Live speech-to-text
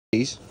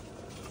Cheese?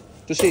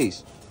 Just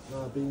cheese?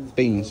 No, beans.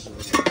 Beans.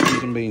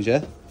 Cheese and beans, yeah?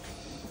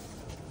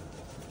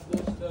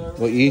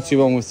 What you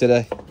two on with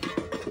today?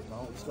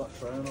 No, it's got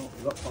train up.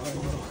 We got fine.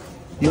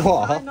 You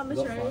what? On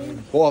the train.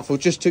 What? For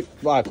just took...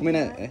 Right, come in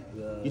here.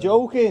 Yeah. You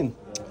joking?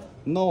 Yeah.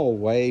 No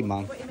way,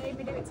 man. But you made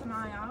me do it to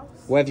my house.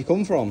 Where have you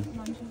come from?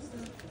 Manchester.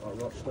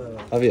 Rochdale.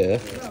 Have you?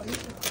 Well,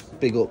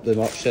 Big up the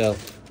Rochdale. Do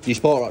you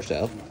support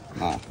Rochdale?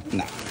 Ah,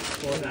 nah.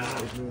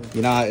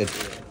 United.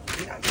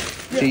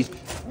 Cheese.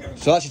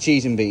 So that's your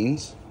cheese and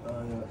beans. Yeah.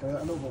 Can I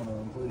get another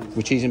one, please?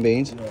 With cheese and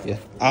beans? Yeah.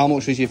 How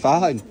much was your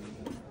fine?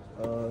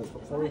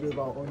 Probably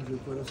about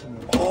 100 quid or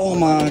something. Oh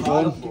my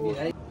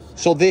god.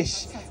 So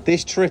this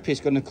trip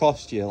is going to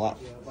cost you like...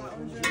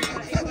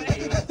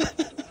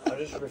 I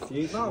just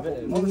refused.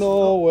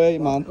 No way,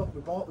 man.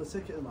 We bought the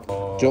ticket and that.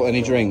 Do you want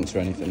any drinks or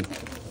anything?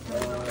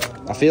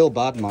 I feel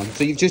bad, man.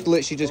 So you've just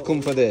literally just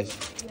come for this?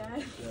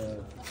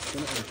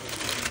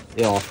 yeah.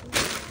 Yeah.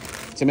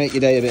 To make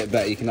your day a bit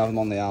better, you can have them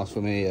on the house for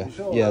me, yeah.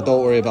 Yeah,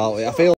 don't worry about it. I feel...